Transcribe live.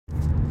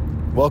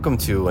Welcome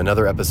to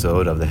another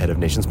episode of the Head of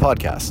Nations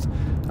podcast.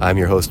 I'm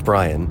your host,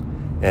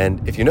 Brian,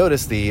 and if you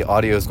notice, the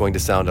audio is going to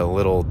sound a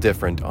little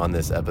different on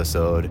this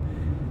episode.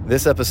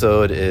 This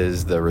episode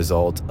is the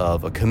result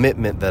of a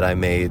commitment that I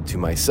made to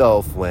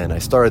myself when I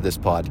started this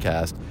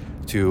podcast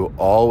to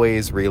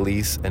always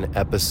release an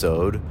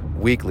episode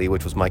weekly,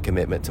 which was my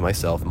commitment to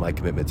myself and my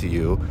commitment to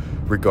you,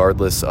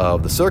 regardless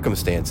of the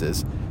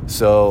circumstances.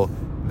 So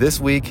this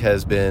week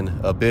has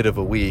been a bit of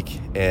a week,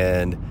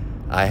 and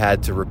I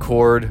had to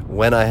record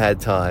when I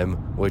had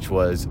time, which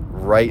was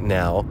right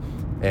now,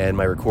 and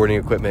my recording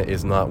equipment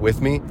is not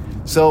with me.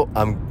 So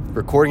I'm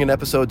recording an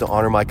episode to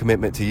honor my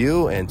commitment to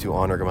you and to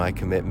honor my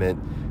commitment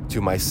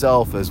to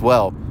myself as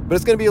well. But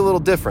it's going to be a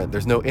little different.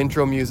 There's no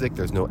intro music,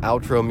 there's no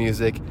outro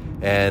music,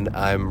 and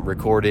I'm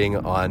recording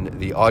on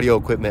the audio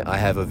equipment I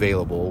have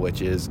available,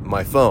 which is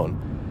my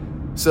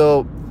phone.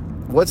 So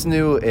what's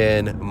new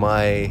in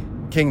my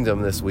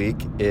kingdom this week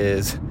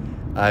is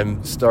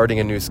I'm starting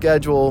a new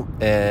schedule,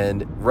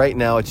 and right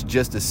now it's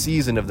just a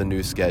season of the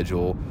new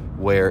schedule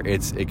where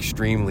it's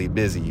extremely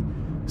busy.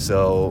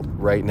 So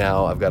right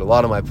now I've got a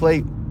lot on my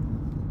plate,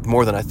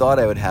 more than I thought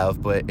I would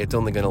have, but it's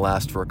only going to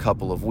last for a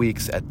couple of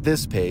weeks at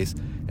this pace,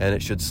 and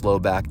it should slow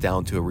back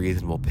down to a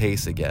reasonable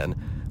pace again.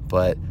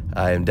 But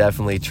I am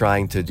definitely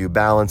trying to do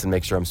balance and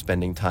make sure I'm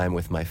spending time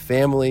with my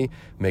family,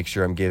 make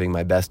sure I'm giving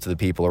my best to the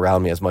people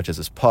around me as much as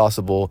is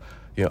possible,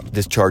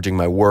 discharging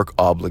my work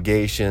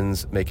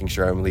obligations, making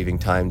sure I'm leaving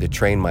time to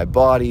train my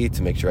body,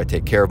 to make sure I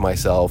take care of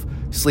myself,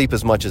 sleep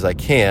as much as I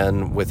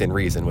can within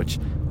reason, which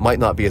might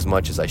not be as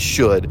much as I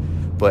should,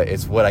 but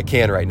it's what I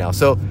can right now.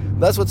 So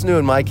that's what's new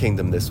in my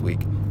kingdom this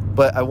week.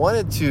 But I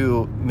wanted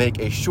to make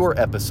a short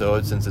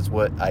episode, since it's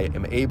what I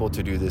am able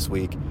to do this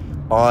week,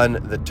 on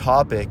the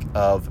topic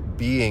of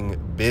being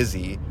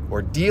busy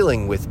or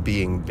dealing with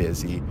being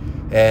busy.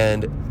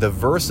 And the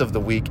verse of the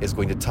week is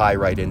going to tie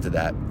right into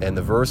that. And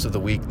the verse of the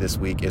week this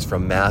week is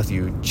from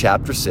Matthew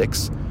chapter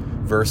 6,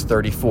 verse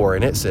 34.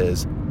 And it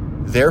says,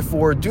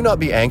 "Therefore do not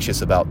be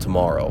anxious about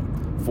tomorrow,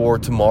 for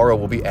tomorrow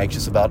will be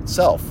anxious about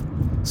itself.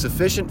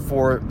 Sufficient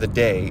for the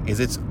day is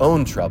its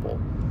own trouble."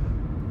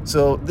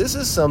 So this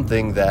is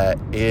something that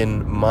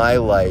in my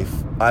life,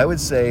 I would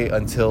say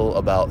until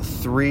about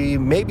 3,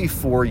 maybe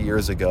 4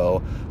 years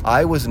ago,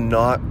 I was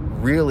not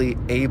really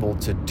able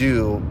to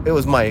do. It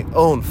was my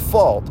own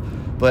fault,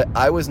 but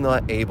I was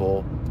not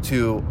able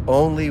to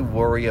only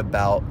worry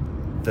about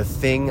the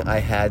thing I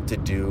had to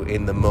do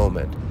in the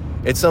moment.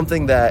 It's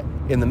something that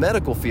in the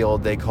medical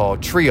field they call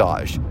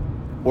triage,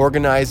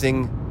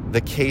 organizing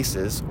the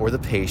cases or the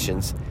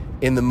patients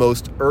in the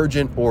most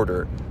urgent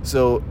order.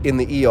 So in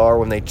the ER,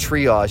 when they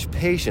triage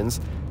patients,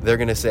 they're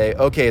going to say,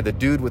 okay, the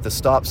dude with the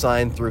stop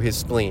sign through his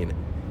spleen,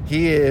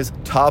 he is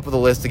top of the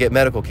list to get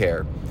medical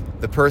care.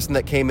 The person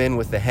that came in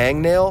with the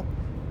hangnail,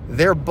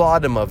 they're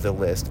bottom of the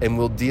list, and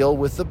we'll deal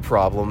with the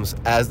problems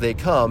as they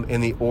come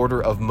in the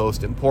order of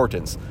most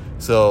importance.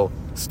 So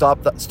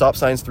stop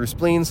signs through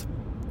spleens,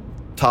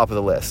 top of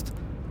the list.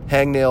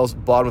 Hangnails,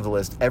 bottom of the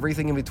list.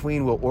 Everything in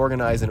between will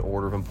organize in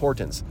order of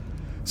importance.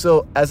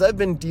 So as I've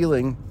been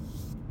dealing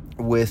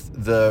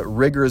with the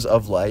rigors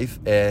of life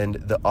and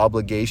the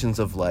obligations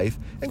of life,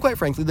 and quite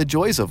frankly, the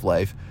joys of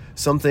life,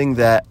 something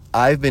that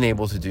I've been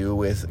able to do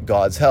with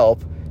God's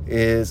help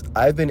is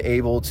I've been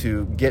able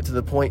to get to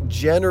the point,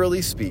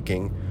 generally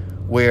speaking,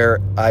 where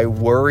I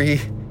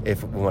worry,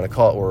 if we want to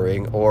call it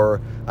worrying,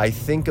 or I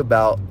think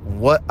about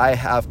what I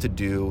have to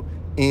do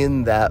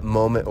in that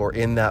moment or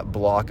in that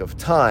block of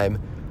time.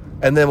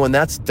 And then when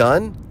that's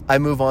done, I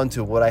move on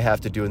to what I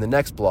have to do in the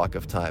next block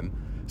of time.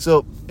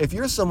 So if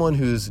you're someone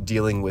who's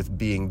dealing with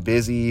being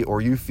busy,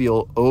 or you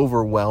feel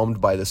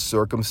overwhelmed by the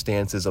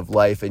circumstances of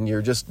life and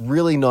you're just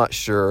really not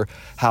sure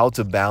how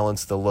to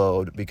balance the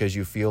load because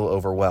you feel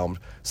overwhelmed,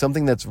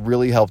 something that's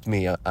really helped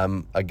me,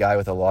 I'm a guy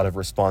with a lot of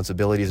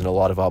responsibilities and a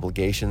lot of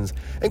obligations.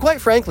 And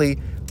quite frankly,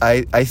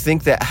 I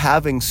think that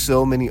having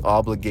so many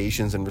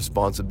obligations and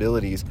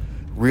responsibilities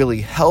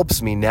really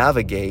helps me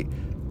navigate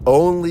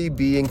only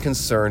being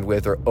concerned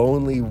with or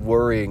only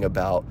worrying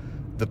about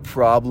the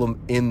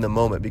problem in the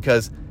moment,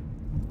 because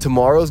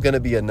tomorrow's going to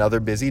be another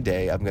busy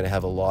day. I'm going to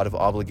have a lot of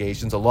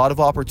obligations, a lot of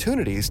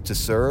opportunities to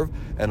serve,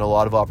 and a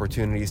lot of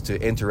opportunities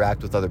to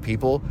interact with other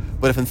people.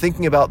 But if I'm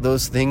thinking about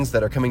those things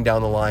that are coming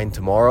down the line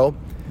tomorrow,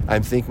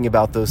 I'm thinking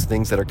about those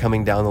things that are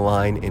coming down the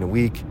line in a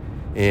week,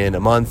 in a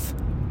month,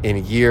 in a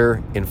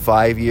year, in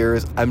 5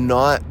 years. I'm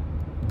not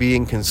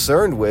being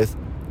concerned with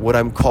what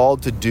I'm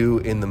called to do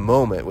in the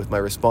moment, with my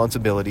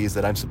responsibilities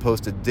that I'm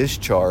supposed to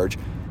discharge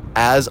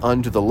as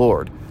unto the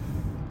Lord.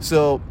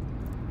 So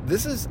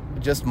this is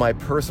just my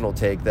personal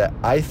take, that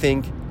I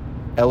think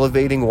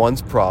elevating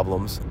one's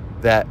problems,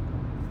 that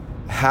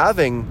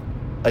having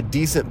a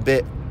decent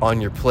bit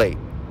on your plate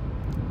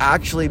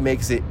actually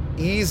makes it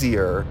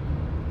easier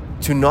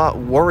to not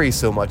worry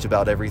so much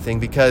about everything,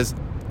 because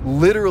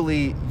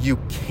literally you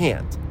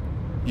can't.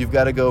 You've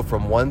got to go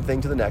from one thing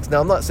to the next.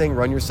 Now, I'm not saying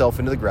run yourself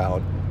into the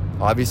ground.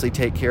 Obviously,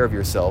 take care of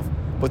yourself.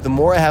 But the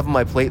more I have on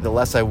my plate, the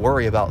less I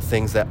worry about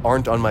things that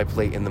aren't on my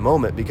plate in the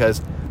moment,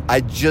 because I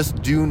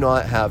just do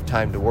not have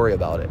time to worry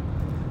about it.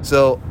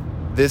 So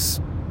this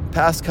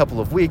past couple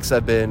of weeks,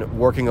 I've been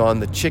working on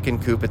the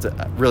chicken coop. It's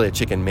really a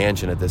chicken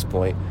mansion at this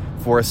point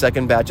for a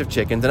second batch of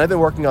chickens. And I've been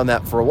working on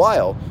that for a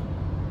while.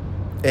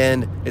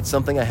 And it's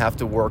something I have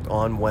to work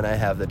on when I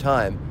have the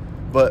time.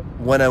 But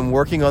when I'm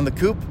working on the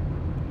coop,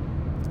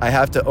 I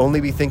have to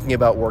only be thinking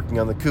about working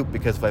on the coop,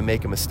 because if I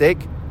make a mistake,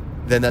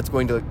 then that's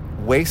going to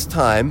waste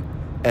time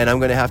and I'm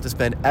going to have to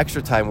spend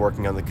extra time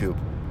working on the coop.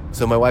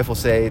 So my wife will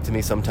say to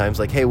me sometimes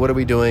like, hey, what are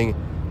we doing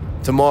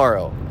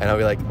tomorrow? And I'll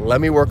be like,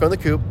 let me work on the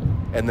coop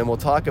and then we'll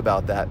talk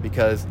about that,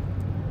 because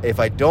if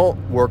I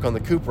don't work on the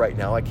coop right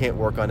now, I can't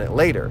work on it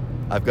later.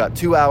 I've got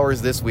 2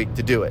 hours this week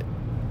to do it.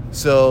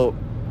 So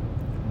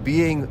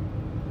being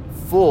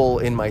full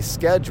in my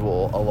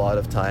schedule a lot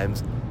of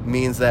times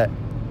means that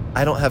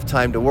I don't have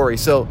time to worry.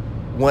 So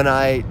when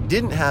I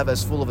didn't have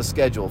as full of a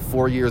schedule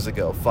 4 years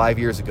ago, 5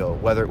 years ago,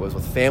 whether it was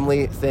with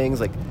family things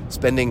like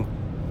spending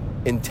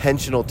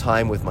intentional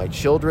time with my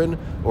children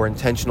or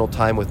intentional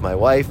time with my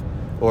wife,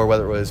 or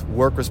whether it was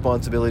work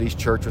responsibilities,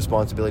 church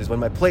responsibilities, when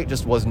my plate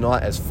just was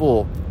not as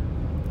full,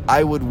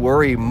 I would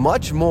worry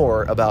much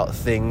more about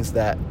things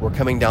that were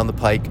coming down the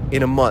pike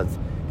in a month,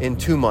 in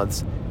 2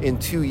 months, in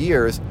 2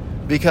 years,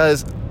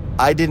 because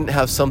I didn't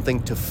have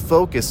something to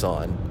focus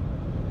on,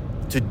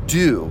 to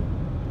do.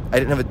 I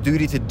didn't have a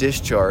duty to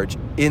discharge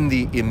in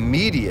the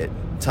immediate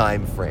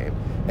time frame.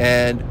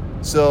 And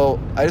so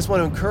I just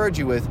want to encourage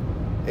you with,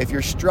 if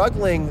you're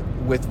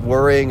struggling with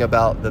worrying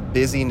about the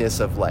busyness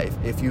of life,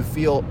 if you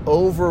feel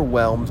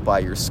overwhelmed by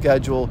your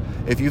schedule,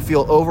 if you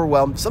feel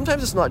overwhelmed,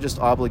 sometimes it's not just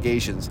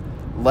obligations.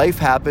 Life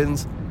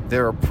happens,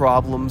 there are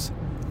problems.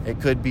 It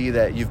could be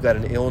that you've got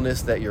an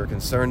illness that you're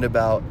concerned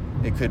about.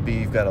 It could be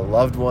you've got a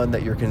loved one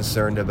that you're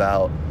concerned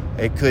about.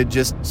 It could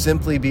just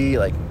simply be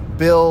like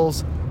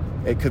bills.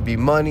 It could be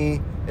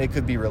money. It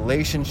could be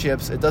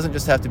relationships. It doesn't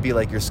just have to be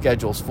like your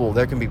schedule's full.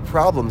 There can be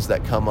problems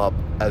that come up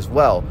as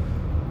well.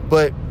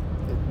 But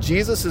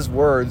Jesus's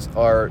words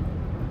are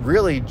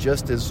really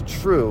just as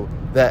true,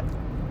 that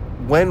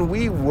when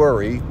we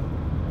worry,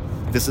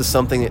 this is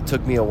something that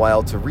took me a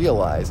while to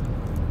realize,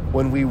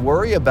 when we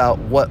worry about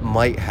what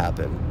might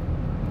happen,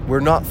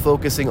 we're not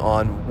focusing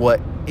on what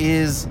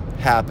is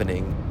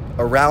happening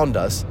around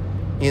us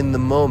in the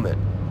moment.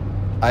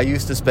 I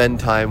used to spend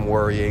time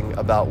worrying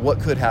about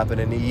what could happen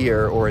in a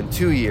year or in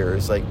 2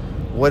 years. Like,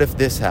 what if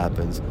this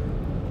happens?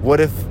 What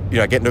if,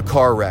 I get in a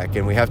car wreck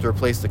and we have to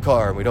replace the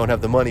car and we don't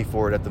have the money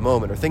for it at the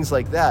moment, or things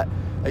like that.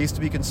 I used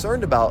to be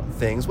concerned about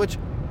things, which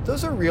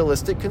those are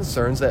realistic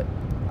concerns that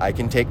I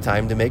can take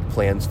time to make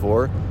plans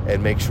for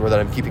and make sure that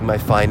I'm keeping my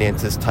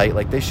finances tight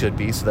like they should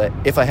be, so that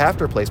if I have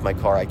to replace my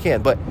car, I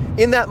can. But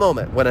in that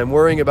moment, when I'm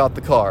worrying about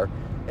the car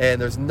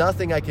and there's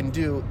nothing I can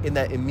do in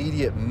that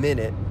immediate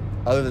minute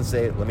other than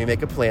say, let me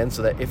make a plan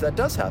so that if that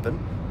does happen,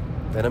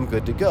 then I'm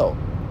good to go.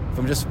 If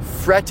I'm just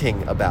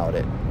fretting about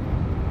it,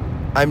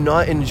 I'm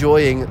not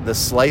enjoying the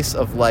slice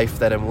of life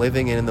that I'm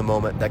living in the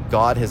moment that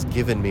God has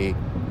given me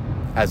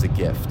as a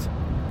gift.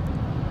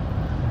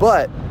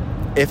 But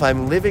if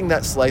I'm living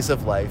that slice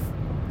of life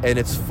and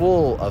it's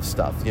full of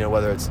stuff,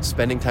 whether it's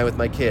spending time with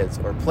my kids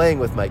or playing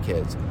with my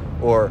kids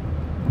or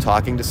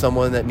talking to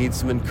someone that needs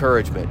some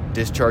encouragement,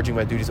 discharging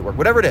my duties at work,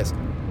 whatever it is,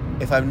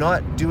 if I'm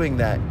not doing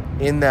that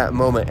in that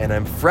moment and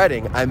I'm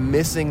fretting, I'm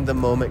missing the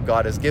moment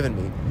God has given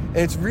me. And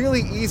it's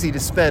really easy to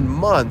spend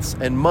months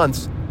and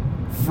months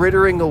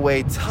frittering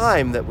away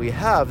time that we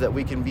have that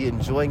we can be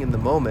enjoying in the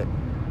moment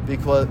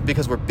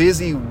because we're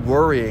busy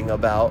worrying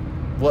about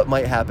what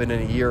might happen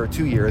in a year or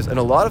 2 years. And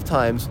a lot of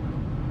times,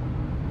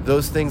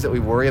 those things that we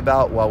worry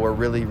about while we're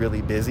really,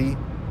 really busy,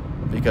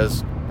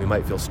 because we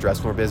might feel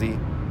stressed when we're busy,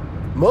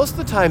 most of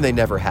the time they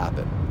never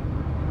happen.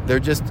 They're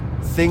just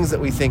things that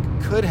we think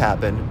could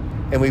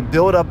happen, and we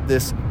build up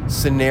this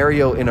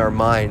scenario in our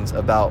minds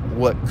about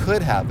what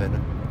could happen,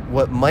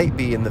 what might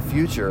be in the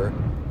future,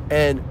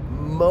 and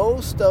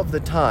most of the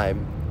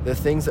time, the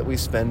things that we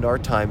spend our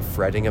time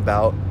fretting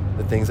about,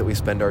 the things that we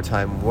spend our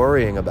time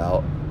worrying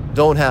about,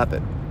 don't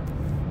happen.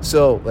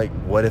 So,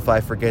 what if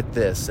I forget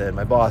this and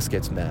my boss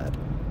gets mad?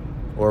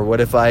 Or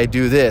what if I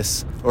do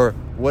this? Or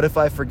what if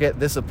I forget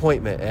this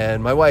appointment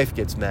and my wife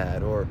gets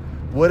mad? Or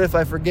what if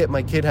I forget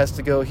my kid has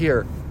to go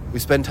here? We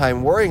spend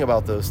time worrying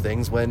about those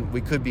things when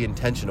we could be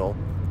intentional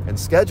and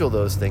schedule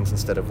those things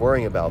instead of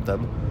worrying about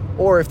them.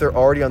 Or if they're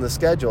already on the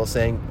schedule,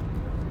 saying,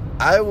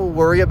 I will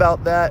worry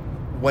about that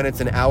when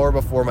it's an hour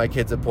before my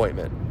kid's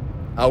appointment.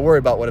 I'll worry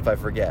about what if I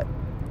forget.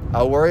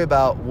 I'll worry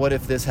about what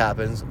if this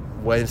happens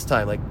when it's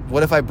time.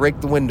 What if I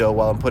break the window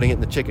while I'm putting it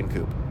in the chicken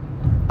coop?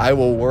 I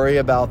will worry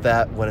about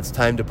that when it's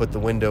time to put the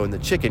window in the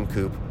chicken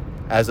coop,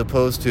 as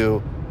opposed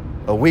to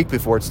a week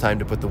before it's time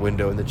to put the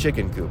window in the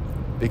chicken coop.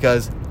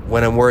 Because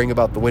when I'm worrying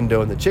about the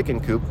window in the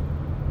chicken coop,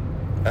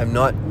 I'm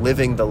not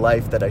living the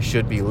life that I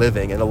should be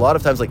living. And a lot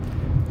of times,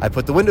 I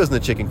put the windows in the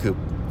chicken coop.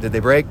 Did they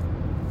break?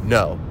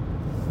 No.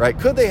 Right?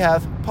 Could they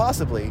have?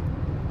 Possibly.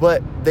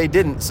 But they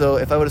didn't. So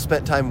if I would have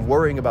spent time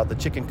worrying about the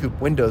chicken coop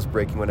windows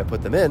breaking when I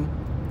put them in,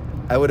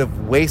 I would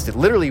have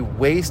literally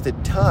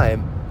wasted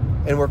time.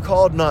 And we're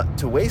called not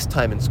to waste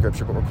time in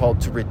Scripture, but we're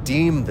called to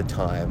redeem the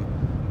time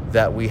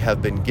that we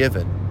have been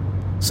given.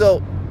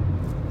 So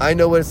I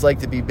know what it's like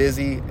to be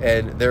busy,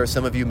 and there are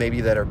some of you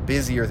maybe that are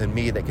busier than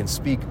me that can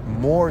speak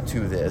more to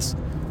this,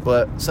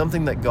 but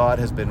something that God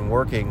has been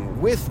working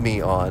with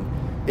me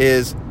on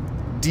is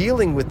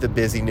dealing with the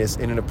busyness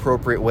in an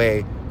appropriate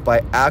way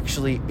by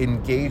actually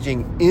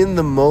engaging in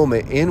the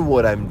moment in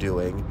what I'm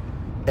doing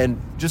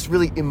and just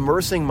really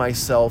immersing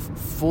myself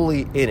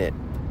fully in it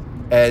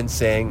and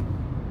saying,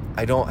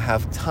 I don't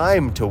have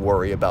time to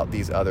worry about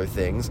these other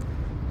things.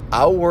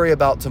 I'll worry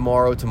about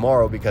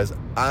tomorrow because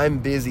I'm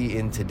busy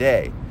in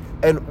today.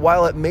 And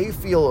while it may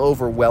feel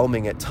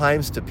overwhelming at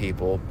times to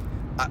people,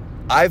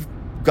 I've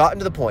gotten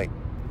to the point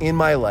in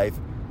my life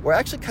where I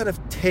actually kind of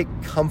take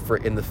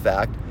comfort in the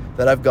fact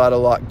that I've got a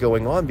lot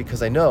going on,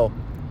 because I know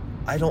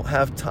I don't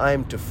have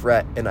time to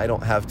fret and I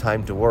don't have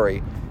time to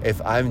worry.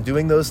 If I'm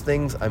doing those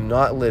things, I'm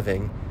not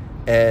living.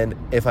 And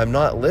if I'm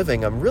not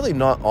living, I'm really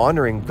not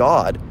honoring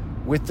God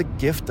with the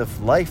gift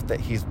of life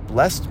that He's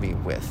blessed me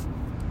with.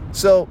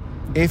 So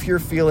if you're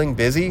feeling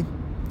busy,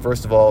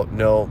 first of all,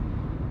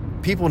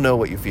 people know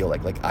what you feel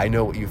like. Like, I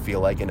know what you feel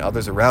like, and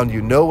others around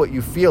you know what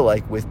you feel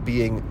like with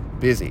being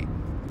busy.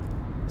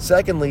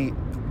 Secondly,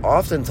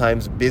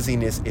 oftentimes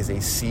busyness is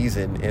a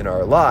season in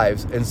our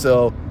lives. And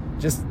so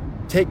just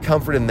take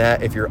comfort in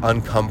that. If you're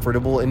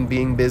uncomfortable in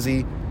being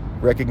busy,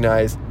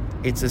 recognize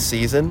it's a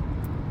season.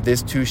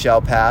 This too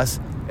shall pass.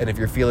 And if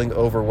you're feeling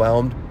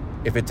overwhelmed,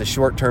 if it's a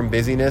short-term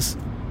busyness,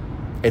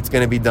 it's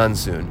going to be done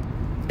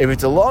soon. If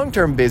it's a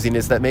long-term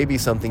busyness, that may be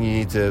something you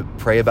need to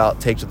pray about,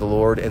 take to the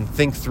Lord, and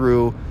think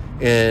through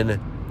in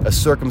a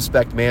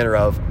circumspect manner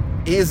of,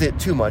 is it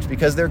too much?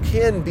 Because there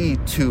can be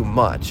too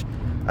much.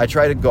 I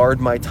try to guard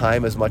my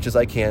time as much as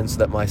I can so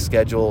that my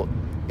schedule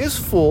is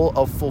full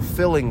of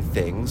fulfilling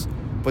things,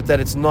 but that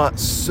it's not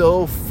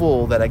so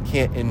full that I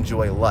can't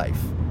enjoy life.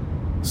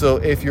 So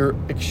if you're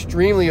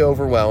extremely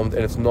overwhelmed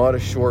and it's not a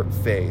short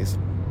phase,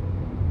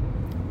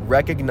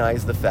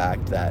 recognize the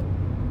fact that,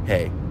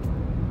 hey,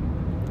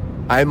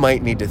 I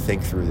might need to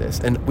think through this.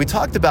 And we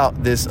talked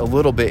about this a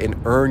little bit in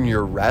Earn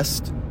Your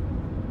Rest,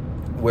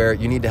 where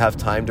you need to have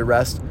time to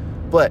rest.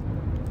 But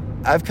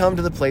I've come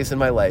to the place in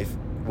my life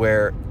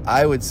where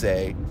I would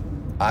say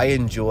I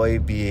enjoy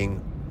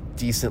being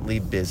decently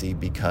busy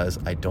because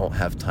I don't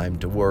have time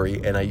to worry.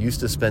 And I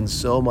used to spend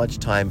so much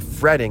time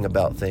fretting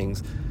about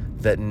things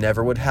that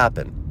never would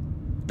happen.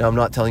 Now, I'm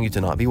not telling you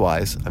to not be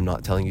wise. I'm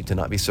not telling you to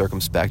not be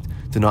circumspect,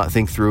 to not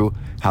think through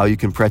how you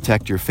can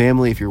protect your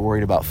family if you're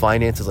worried about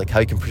finances, like how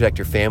you can protect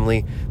your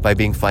family by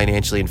being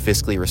financially and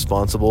fiscally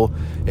responsible.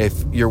 If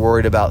you're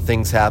worried about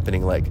things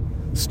happening like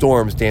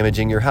storms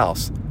damaging your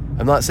house,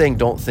 I'm not saying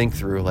don't think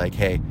through like,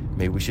 hey,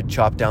 maybe we should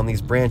chop down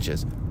these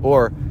branches.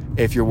 Or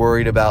if you're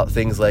worried about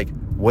things like,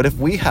 what if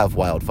we have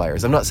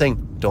wildfires? I'm not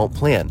saying don't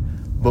plan.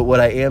 But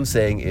what I am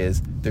saying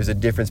is there's a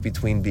difference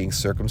between being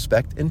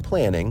circumspect and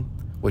planning,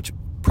 which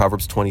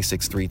Proverbs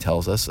 26:3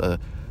 tells us a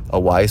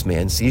wise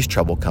man sees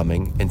trouble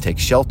coming and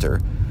takes shelter.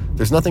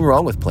 There's nothing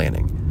wrong with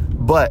planning.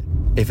 But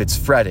if it's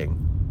fretting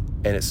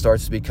and it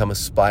starts to become a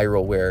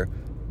spiral where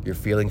you're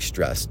feeling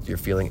stressed, you're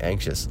feeling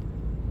anxious,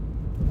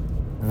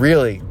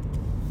 really,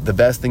 the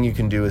best thing you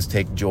can do is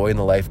take joy in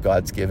the life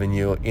God's given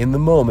you in the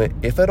moment,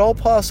 if at all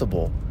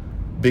possible,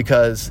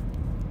 because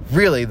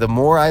really, the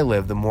more I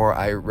live, the more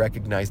I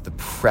recognize the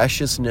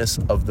preciousness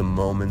of the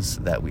moments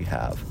that we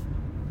have.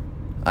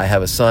 I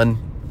have a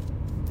son.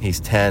 He's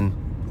 10.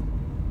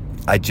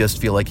 I just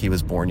feel like he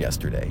was born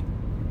yesterday.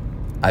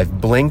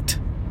 I've blinked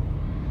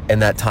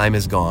and that time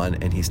is gone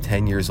and he's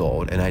 10 years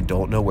old and I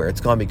don't know where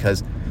it's gone,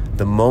 because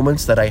the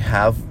moments that I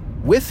have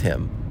with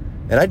him,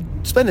 and I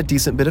spend a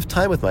decent bit of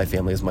time with my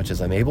family as much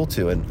as I'm able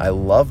to, and I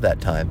love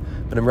that time,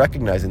 but I'm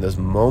recognizing those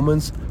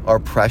moments are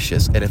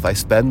precious. And if I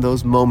spend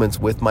those moments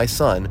with my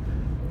son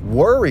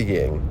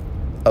worrying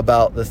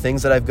about the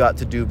things that I've got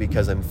to do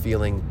because I'm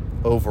feeling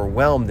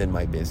overwhelmed in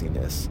my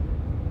busyness,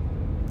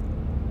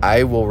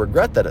 I will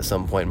regret that at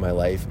some point in my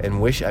life and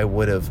wish I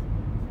would have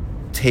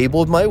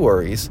tabled my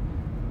worries,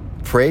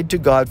 prayed to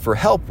God for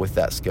help with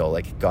that skill.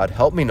 Like, God,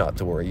 help me not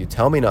to worry. You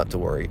tell me not to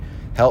worry.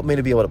 Help me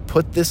to be able to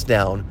put this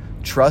down,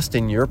 trust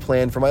in your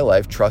plan for my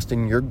life, trust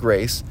in your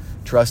grace,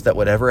 trust that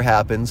whatever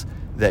happens,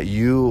 that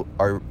you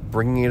are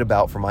bringing it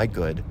about for my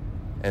good,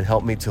 and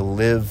help me to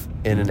live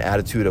in an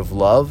attitude of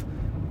love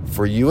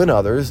for you and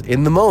others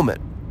in the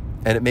moment.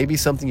 And it may be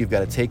something you've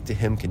got to take to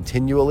him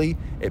continually.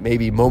 It may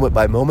be moment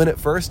by moment at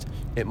first.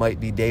 It might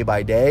be day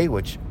by day,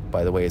 which,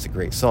 by the way, is a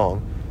great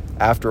song,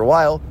 after a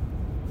while.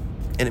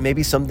 And it may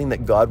be something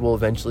that God will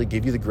eventually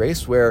give you the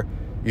grace where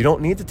you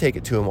don't need to take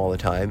it to him all the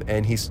time.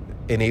 And he's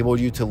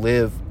enabled you to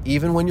live,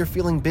 even when you're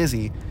feeling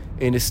busy,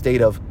 in a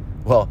state of,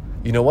 well,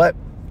 you know what?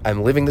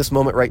 I'm living this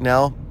moment right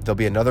now. There'll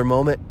be another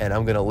moment, and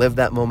I'm going to live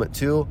that moment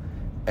too.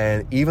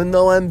 And even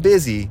though I'm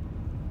busy,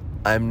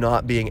 I'm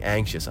not being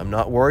anxious. I'm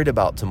not worried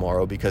about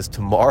tomorrow, because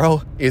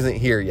tomorrow isn't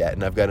here yet,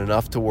 and I've got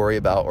enough to worry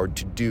about or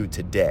to do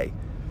today.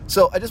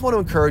 So I just want to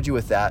encourage you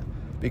with that,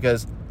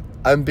 because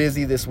I'm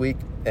busy this week,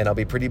 and I'll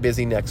be pretty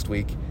busy next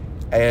week.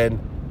 And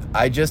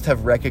I just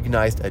have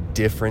recognized a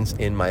difference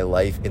in my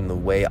life in the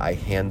way I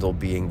handle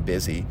being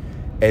busy.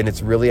 And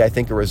it's really, I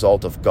think, a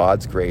result of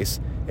God's grace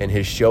and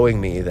his showing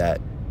me that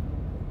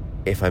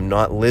if I'm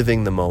not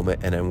living the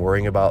moment and I'm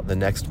worrying about the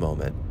next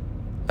moment,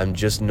 I'm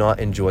just not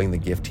enjoying the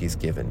gift he's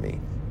given me.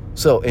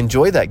 So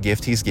enjoy that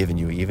gift he's given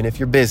you, even if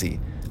you're busy.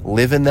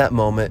 Live in that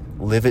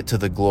moment. Live it to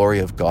the glory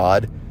of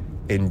God.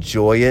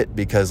 Enjoy it,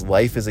 because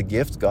life is a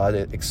gift. God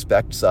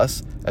expects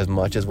us, as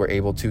much as we're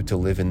able to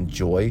live in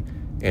joy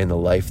in the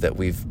life that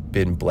we've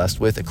been blessed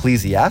with.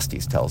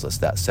 Ecclesiastes tells us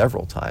that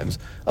several times,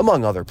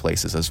 among other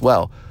places as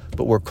well.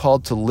 But we're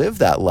called to live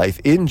that life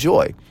in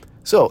joy.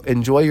 So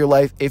enjoy your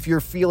life. If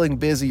you're feeling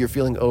busy, you're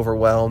feeling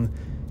overwhelmed,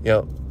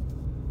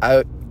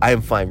 I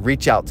am fine.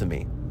 Reach out to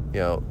me,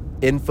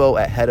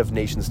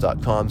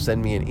 info@headofnations.com.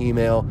 Send me an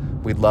email.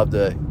 We'd love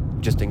to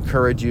just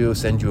encourage you,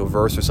 send you a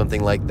verse or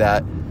something like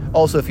that.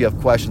 Also, if you have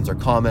questions or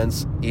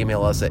comments,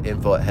 email us at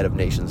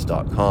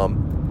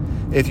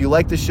info@headofnations.com. If you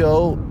like the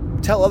show,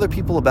 tell other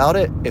people about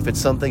it. If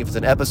it's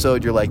an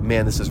episode you're like,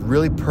 man, this is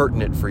really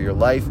pertinent for your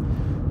life,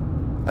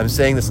 I'm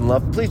saying this in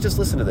love, please just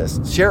listen to this.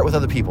 Share it with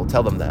other people.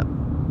 Tell them that.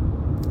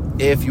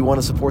 If you want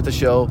to support the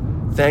show,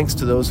 thanks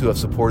to those who have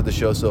supported the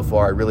show so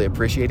far. I really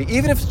appreciate it.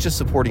 Even if it's just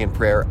supporting in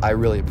prayer, I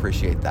really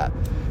appreciate that.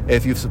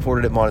 If you've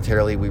supported it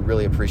monetarily, we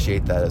really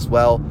appreciate that as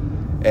well.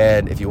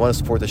 And if you want to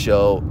support the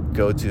show,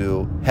 go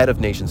to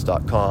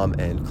headofnations.com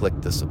and click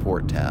the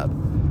support tab.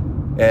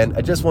 And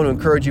I just want to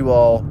encourage you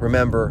all,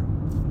 remember,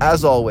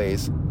 as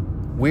always,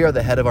 we are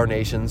the head of our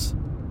nations.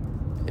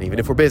 And even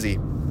if we're busy,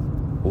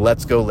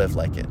 let's go live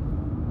like it.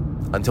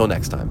 Until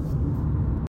next time.